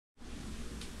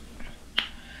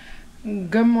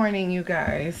Good morning, you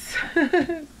guys.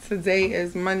 Today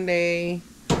is Monday,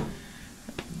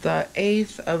 the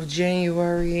 8th of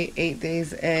January, 8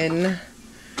 days in.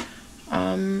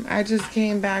 I just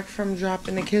came back from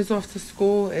dropping the kids off to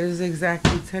school. It is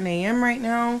exactly 10 a.m. right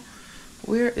now.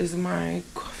 Where is my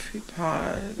coffee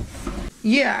pot?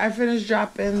 Yeah, I finished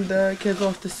dropping the kids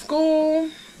off to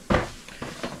school.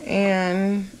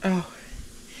 And,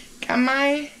 got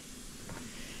my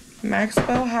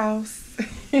Maxwell house.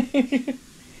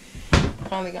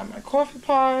 Finally got my coffee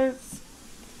pods.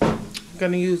 I'm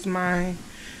gonna use my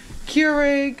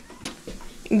Keurig.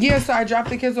 Yeah, so I dropped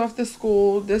the kids off to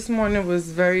school. This morning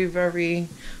was very, very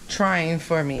trying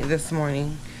for me this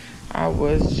morning. I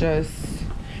was just,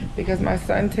 because my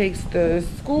son takes the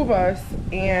school bus,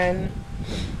 and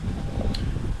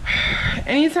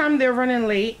anytime they're running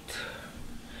late,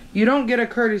 you don't get a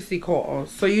courtesy call.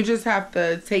 So you just have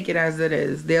to take it as it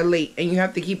is. They're late, and you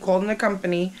have to keep calling the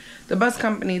company, the bus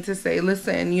company, to say,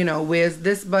 listen, you know, where's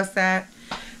this bus at?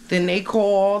 Then they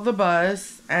call the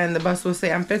bus, and the bus will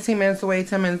say, I'm 15 minutes away,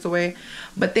 10 minutes away.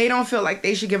 But they don't feel like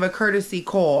they should give a courtesy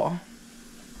call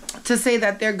to say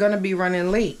that they're going to be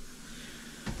running late.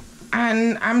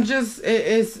 And I'm just,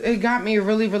 it got me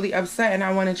really, really upset, and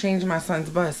I want to change my son's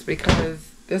bus because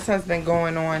this has been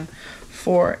going on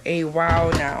for a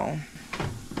while now.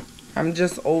 I'm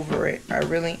just over it. I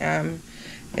really am.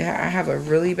 I have a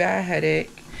really bad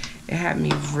headache. It had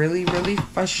me really, really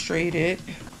frustrated.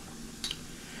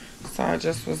 So I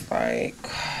just was like,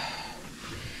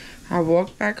 I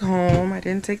walked back home. I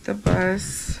didn't take the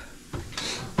bus.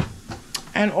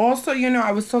 And also, you know,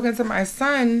 I was talking to my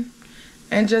son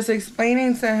and just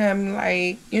explaining to him,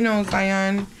 like, you know,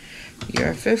 Zion,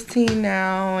 you're 15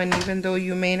 now, and even though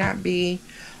you may not be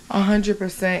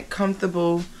 100%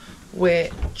 comfortable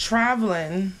with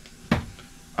traveling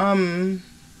certain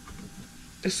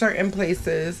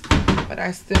places, but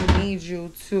I still need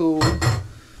you to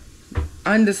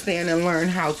understand and learn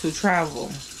how to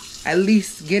travel. At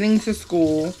least getting to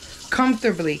school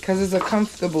comfortably, because it's a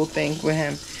comfortable thing with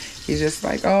him. He's just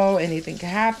like, oh, anything can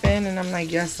happen. And I'm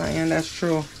like, yes, I am. That's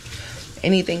true.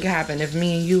 Anything can happen if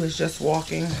me and you is just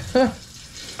walking.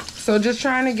 So just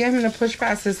trying to get him to push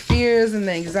past his fears and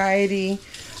the anxiety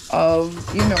of,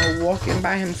 you know, walking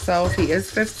by himself. He is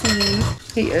 15.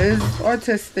 He is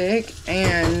autistic.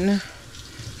 And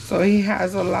so he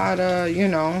has a lot of, you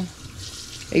know,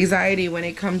 anxiety when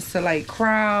it comes to like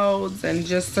crowds and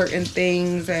just certain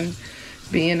things and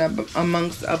being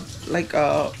amongst a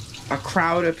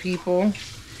crowd of people.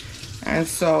 And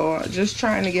so just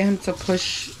trying to get him to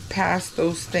push past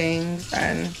those things,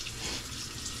 and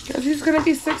because he's gonna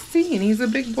be 16. He's a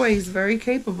big boy. He's very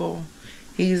capable.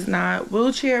 He's not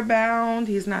wheelchair bound.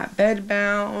 He's not bed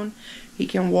bound. He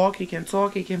can walk, he can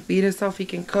talk, he can feed himself, he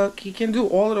can cook, he can do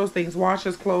all of those things, wash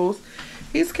his clothes.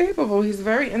 He's capable. He's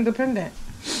very independent.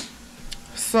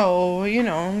 So, you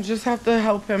know, just have to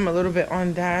help him a little bit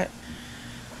on that.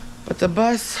 But the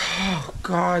bus, oh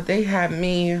God, they had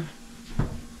me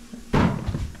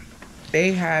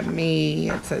today.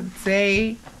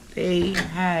 They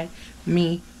had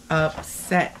me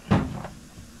upset.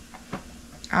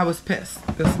 I was pissed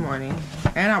this morning,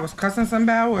 and I was cussing some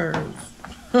bad words.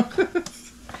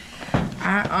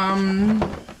 I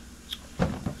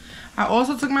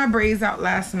also took my braids out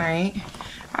last night.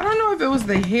 I don't know if it was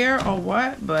the hair or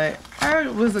what, but I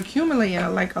was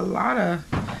accumulating like a lot of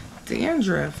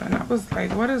dandruff, and I was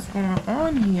like, what is going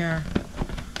on here?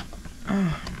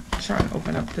 I'm trying to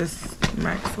open up this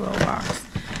Maxwell box.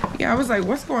 Yeah, I was like,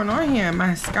 what's going on here?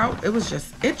 My scalp, it was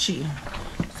just itchy.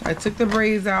 So I took the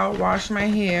braids out, washed my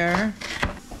hair.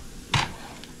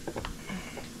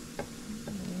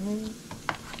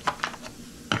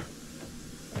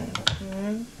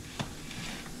 Okay.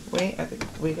 Wait, I think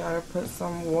we gotta put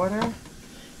some water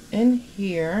in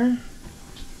here.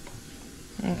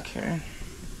 Okay.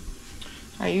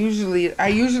 I usually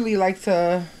like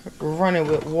to run it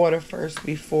with water first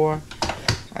before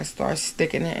I start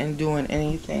sticking it and doing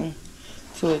anything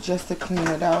to it, just to clean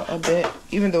it out a bit,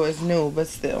 even though it's new, but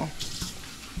still.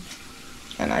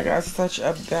 And I got such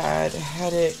a bad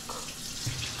headache.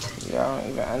 Yo,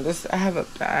 I have a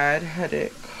bad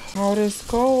headache. How this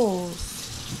goes.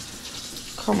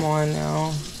 Come on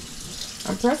now.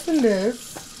 I'm pressing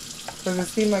this because it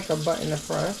seemed like a button to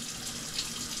press.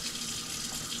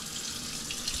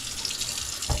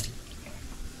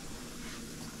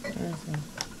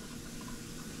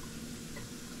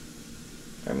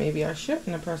 Or maybe I shouldn't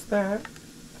have pressed that.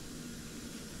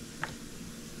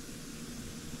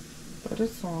 But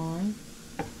it's on.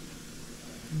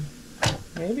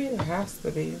 Maybe it has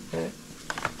to be, but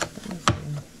let me see.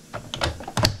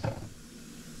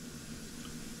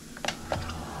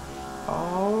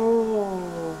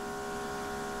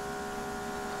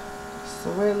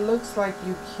 but it looks like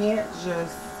you can't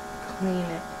just clean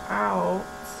it out.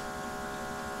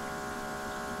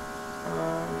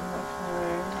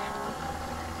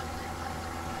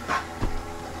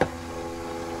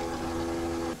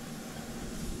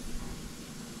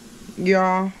 Okay.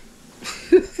 Y'all.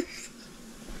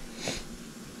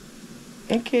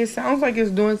 Okay, sounds like it's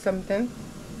doing something.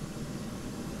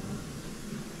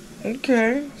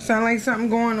 Okay, sound like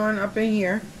something going on up in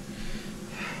here.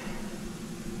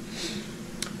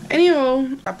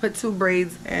 Anywho, I put 2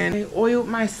 braids and I oiled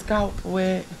my scalp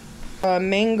with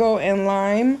mango and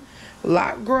lime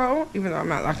lock grow, even though I'm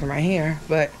not locking my hair,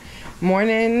 but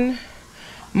morning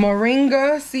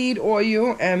moringa seed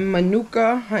oil and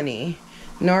manuka honey.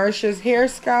 Nourishes hair,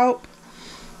 scalp,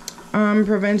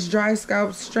 prevents dry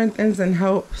scalp, strengthens and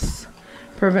helps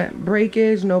prevent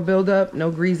breakage, no buildup, no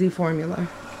greasy formula.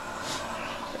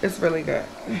 It's really good.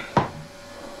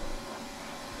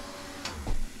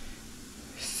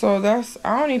 So that's,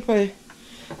 I only put,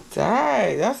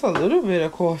 dang, that's a little bit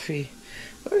of coffee.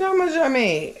 Look how much I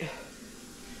made.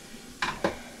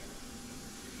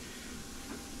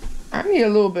 I need a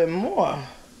little bit more.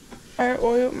 I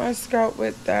oiled my scalp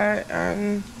with that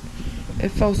and it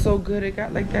felt so good. It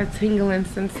got like that tingling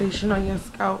sensation on your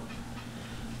scalp.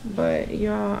 But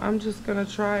y'all, I'm just gonna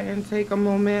try and take a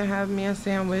moment, have me a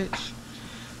sandwich,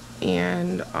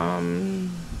 and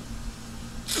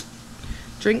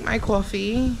drink my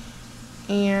coffee,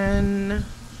 and I'm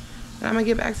gonna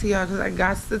get back to y'all because I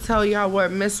got to tell y'all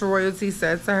what Miss Royalty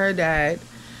said to her dad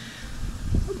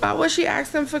about what she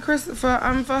asked him for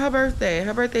her birthday.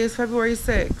 Her birthday is February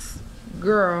 6th.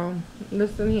 Girl,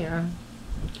 listen here.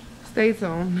 Stay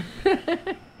tuned.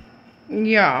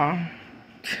 Y'all.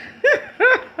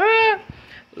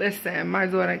 Listen, my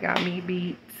daughter got me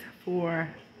beat for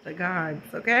the gods,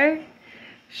 okay?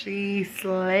 She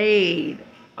slayed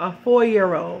a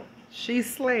 4-year-old. She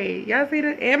slayed. Y'all see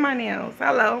that? And my nails.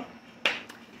 Hello.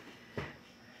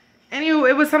 Anyway,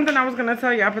 it was something I was going to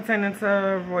tell y'all pertaining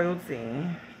to royalty.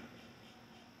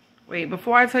 Wait,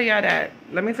 before I tell y'all that,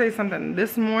 let me tell you something.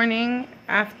 This morning,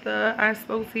 after I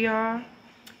spoke to y'all,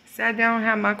 sat down,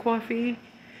 had my coffee,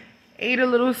 ate a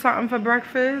little something for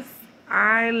breakfast.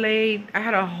 I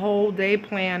had a whole day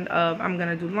planned of I'm going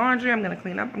to do laundry, I'm going to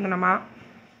clean up, I'm going to mop.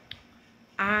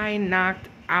 I knocked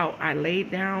out. I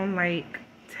laid down like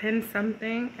 10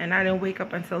 something and I didn't wake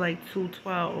up until like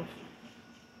 2:12.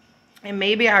 And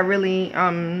maybe I really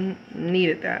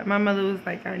needed that. My mother was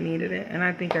like, I needed it, and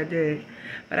I think I did.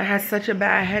 But I had such a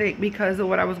bad headache because of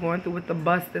what I was going through with the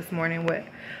bus this morning with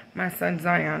my son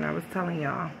Zion. I was telling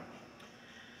y'all.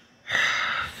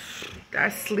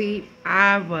 That sleep,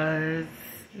 now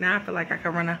I feel like I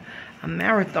could run a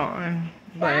marathon.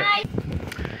 But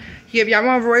yeah, if y'all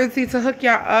want royalty to hook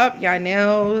y'all up, y'all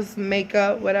nails,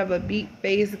 makeup, whatever, beat,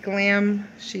 face, glam,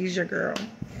 she's your girl.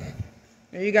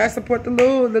 And you guys support the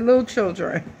little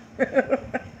children.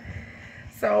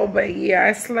 So, but yeah,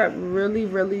 I slept really,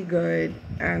 really good.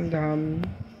 And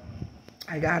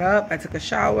I got up, I took a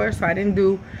shower, so I didn't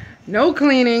do no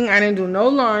cleaning. I didn't do no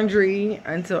laundry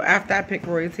until after I picked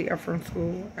Royalty up from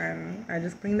school. And I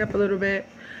just cleaned up a little bit.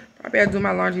 Probably I'll do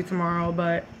my laundry tomorrow,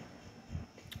 but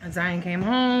Zion came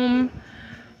home.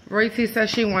 Royalty said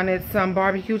she wanted some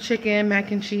barbecue chicken,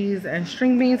 mac and cheese, and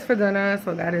string beans for dinner.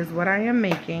 So that is what I am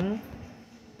making.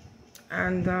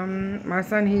 And my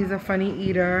son, he's a funny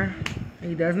eater.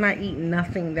 He does not eat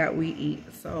nothing that we eat.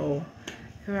 So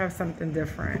he'll have something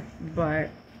different. But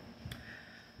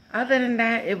other than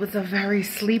that, it was a very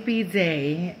sleepy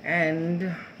day.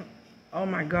 And oh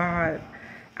my God,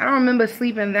 I don't remember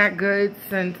sleeping that good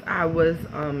since I was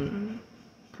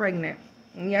pregnant.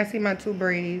 And yeah, I see my 2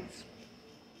 braids.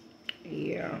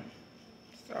 Yeah.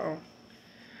 So,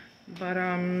 but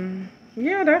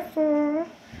yeah, that's all.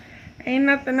 Ain't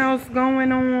nothing else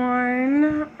going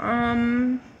on.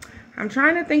 I'm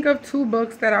trying to think of 2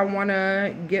 books that I want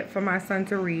to get for my son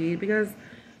to read, because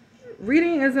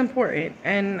reading is important.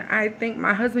 And I think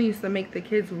my husband used to make the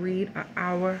kids read an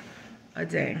hour a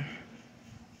day,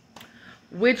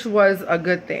 which was a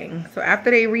good thing. So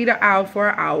after they read for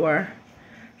an hour,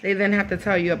 they then have to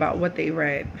tell you about what they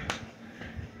read.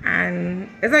 And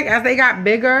it's like as they got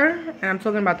bigger, and I'm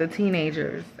talking about the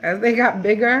teenagers, as they got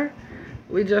bigger,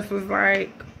 we just was like,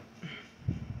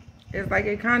 it's like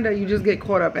it kind of, you just get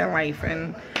caught up in life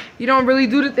and you don't really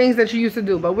do the things that you used to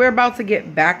do. But we're about to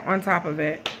get back on top of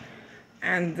it.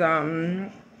 And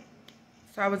so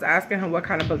I was asking him what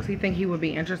kind of books he think he would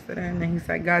be interested in, and he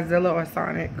said Godzilla or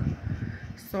Sonic.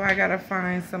 So I gotta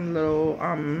find some little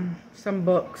some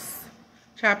books,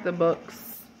 chapter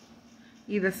books,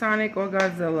 either Sonic or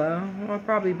Godzilla, or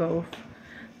probably both.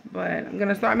 But I'm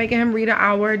gonna start making him read an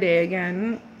hour a day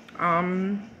again.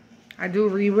 I do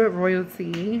read with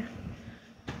Royalty.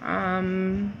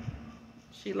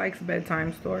 She likes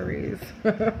bedtime stories.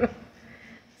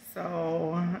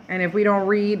 So, and if we don't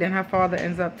read, then her father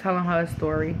ends up telling her a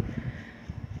story.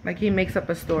 Like, he makes up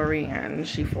a story and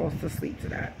she falls asleep to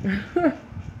that.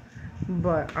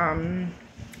 But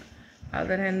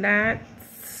other than that,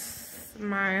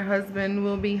 my husband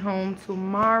will be home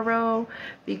tomorrow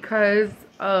because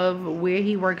of where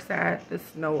he works at. The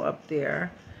snow up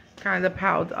there kind of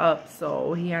piled up,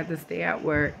 so he had to stay at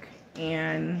work.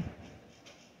 And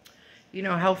you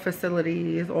know, health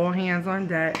facilities, all hands on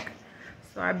deck.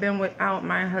 So I've been without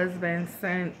my husband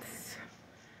since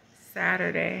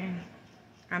Saturday.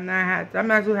 I'm not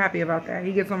too happy about that.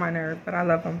 He gets on my nerves, but I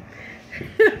love him.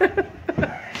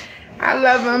 I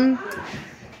love him.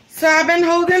 So I've been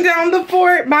holding down the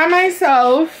fort by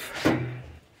myself.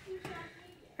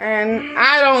 And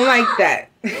I don't like that.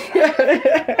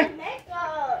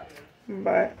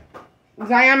 But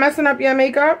Zion messing up your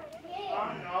makeup?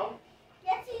 No.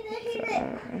 Yes, he did. He did.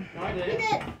 No, I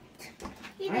didn't.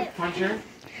 He did. Punch her.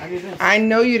 I did this. I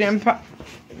know you didn't punch.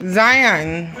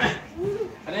 Zion. I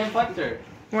didn't punch her.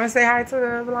 You want to say hi to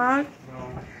the vlog?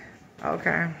 No.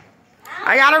 Okay.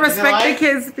 I gotta respect the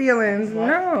kids' feelings. What?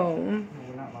 No.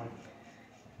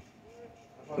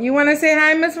 You want to say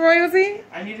hi, Miss Royalty?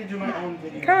 I need to do my own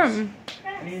video. Come.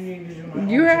 I need to do my own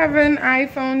You have an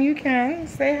iPhone. You can.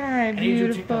 Say hi,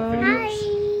 beautiful. Hi.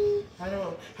 How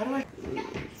do I?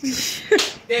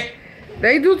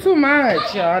 They do too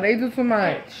much, y'all. They do too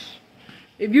much.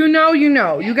 If you know, you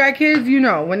know. You got kids, you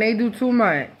know. When they do too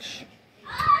much.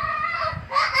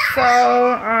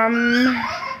 So,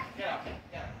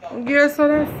 yeah, so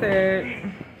that's it.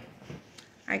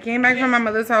 I came back from my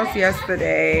mother's house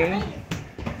yesterday.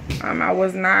 I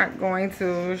was not going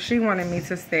to. She wanted me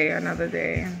to stay another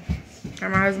day.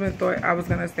 And my husband thought I was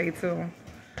going to stay too.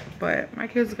 But my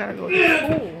kids got to go to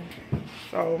school.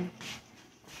 So,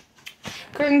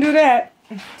 couldn't do that.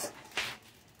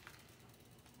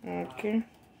 Okay.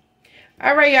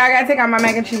 Alright, y'all. I got to take out my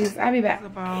mac and cheese. I'll be back. It's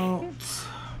about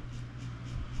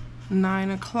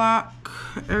 9 o'clock.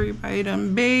 Everybody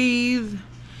done bathed.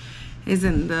 Is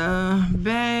in the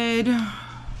bed.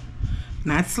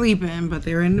 Not sleeping, but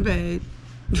they're in the bed.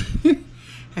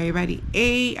 Everybody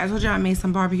ate. I told you I made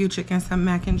some barbecue chicken, some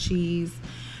mac and cheese,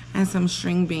 and some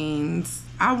string beans.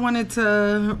 I wanted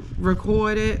to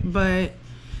record it, but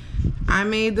I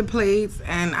made the plates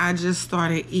and I just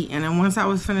started eating. And once I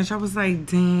was finished, I was like,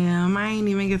 damn, I ain't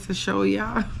even get to show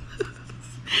y'all.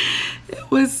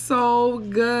 It was so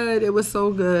good. It was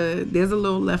so good. There's a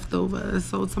little leftover,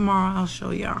 so tomorrow I'll show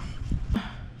y'all.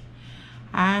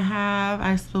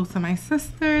 I spoke to my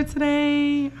sister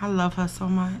today. I love her so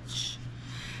much.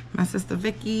 My sister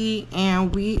Vicky,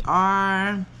 and we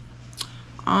are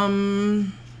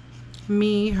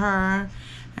me, her,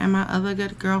 and my other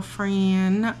good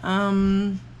girlfriend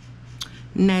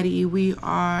Nettie, we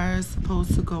are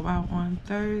supposed to go out on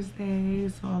Thursday,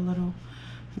 so a little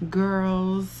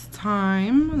girls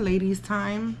time, ladies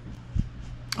time.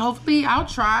 Hopefully I'll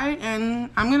try, and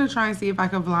I'm gonna try and see if I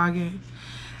can vlog it.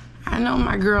 I know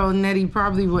my girl Nettie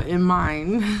probably wouldn't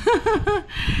mind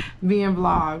being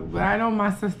vlogged, but I know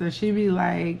my sister, she be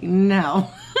like,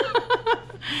 no.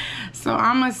 So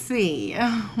I'ma see,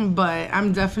 but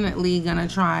I'm definitely gonna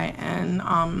try and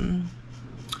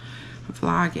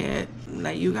vlog it,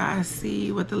 let you guys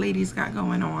see what the ladies got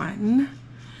going on.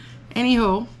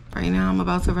 Anywho, right now I'm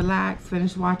about to relax,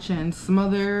 finish watching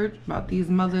Smothered, about these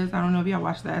mothers. I don't know if y'all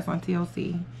watched that, it's on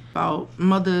TLC. About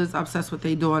mothers obsessed with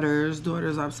their daughters,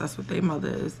 daughters obsessed with their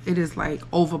mothers. It is like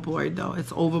overboard though.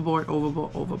 It's overboard,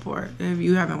 overboard, overboard. If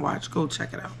you haven't watched, go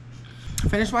check it out. I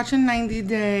finished watching 90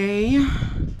 Day.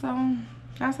 So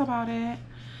that's about it.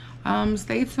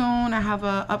 Stay tuned. I have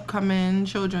a upcoming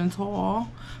children's haul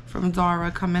from Zara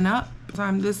coming up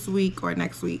sometime this week or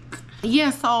next week. Yeah,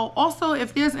 so also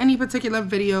if there's any particular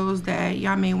videos that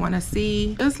y'all may want to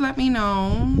see, just let me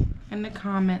know in the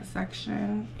comment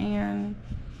section and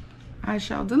I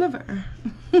shall deliver.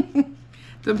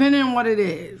 Depending on what it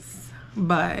is.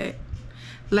 But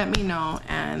let me know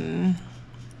and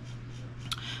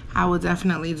I will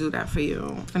definitely do that for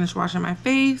you. Finish washing my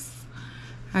face.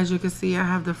 As you can see, I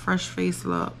have the fresh face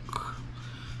look.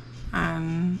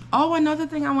 And oh, another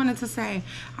thing I wanted to say.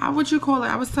 I was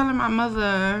telling my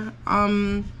mother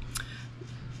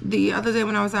the other day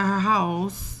when I was at her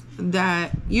house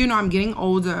that, you know, I'm getting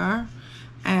older.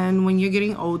 And when you're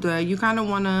getting older, you kind of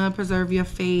want to preserve your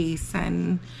face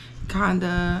and kind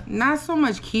of not so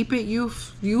much keep it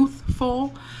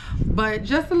youthful, but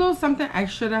just a little something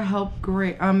extra to help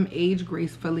age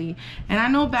gracefully. And I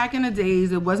know back in the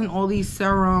days it wasn't all these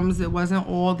serums, it wasn't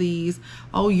all these,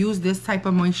 oh, use this type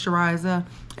of moisturizer.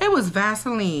 It was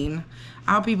Vaseline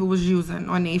our people was using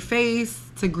on their face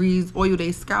to grease, oil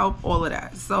their scalp, all of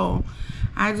that. So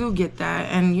I do get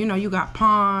that. And you know, you got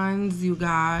Pond's, you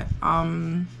got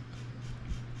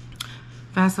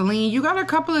Vaseline, you got a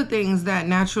couple of things that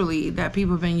naturally that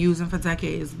people have been using for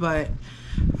decades. But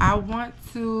I want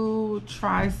to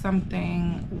try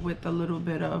something with a little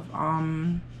bit of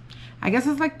I guess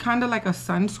it's like kind of like a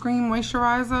sunscreen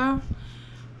moisturizer.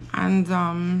 And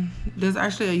there's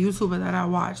actually a YouTuber that I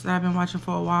watch that I've been watching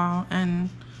for a while, and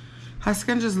her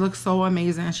skin just looks so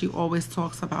amazing. She always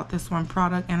talks about this one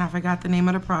product, and I forgot the name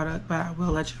of the product, but I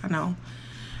will let you know.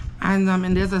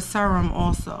 And there's a serum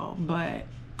also,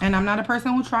 and I'm not a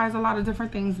person who tries a lot of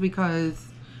different things because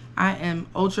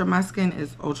my skin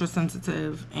is ultra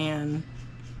sensitive, and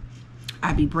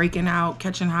I be breaking out,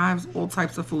 catching hives, all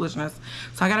types of foolishness.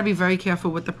 So I gotta be very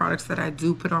careful with the products that I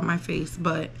do put on my face.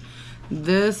 But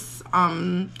this,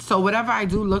 so whatever I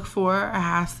do look for, it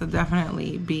has to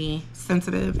definitely be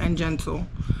sensitive and gentle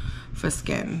for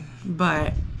skin.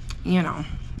 But, you know,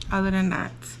 other than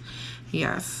that,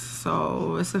 yes.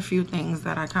 So it's a few things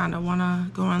that I kind of want to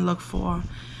go and look for.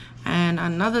 And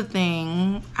another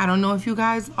thing, I don't know if you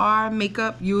guys are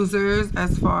makeup users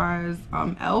as far as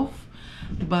e.l.f.,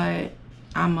 but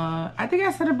I think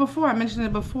I said it before, I mentioned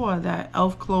it before, that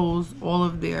e.l.f. closed all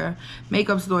of their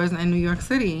makeup stores in New York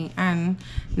City, and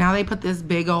now they put this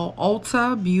big old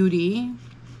Ulta Beauty.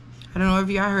 I don't know if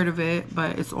y'all heard of it,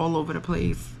 but it's all over the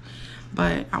place.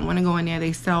 But I want to go in there.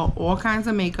 They sell all kinds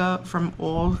of makeup from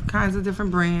all kinds of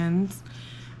different brands.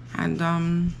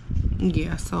 And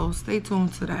yeah, so stay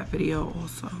tuned to that video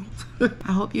also.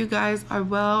 I hope you guys are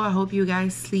well. I hope you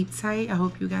guys sleep tight. I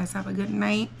hope you guys have a good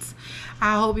night.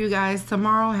 I hope you guys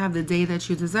tomorrow have the day that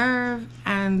you deserve.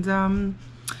 And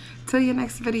till your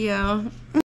next video.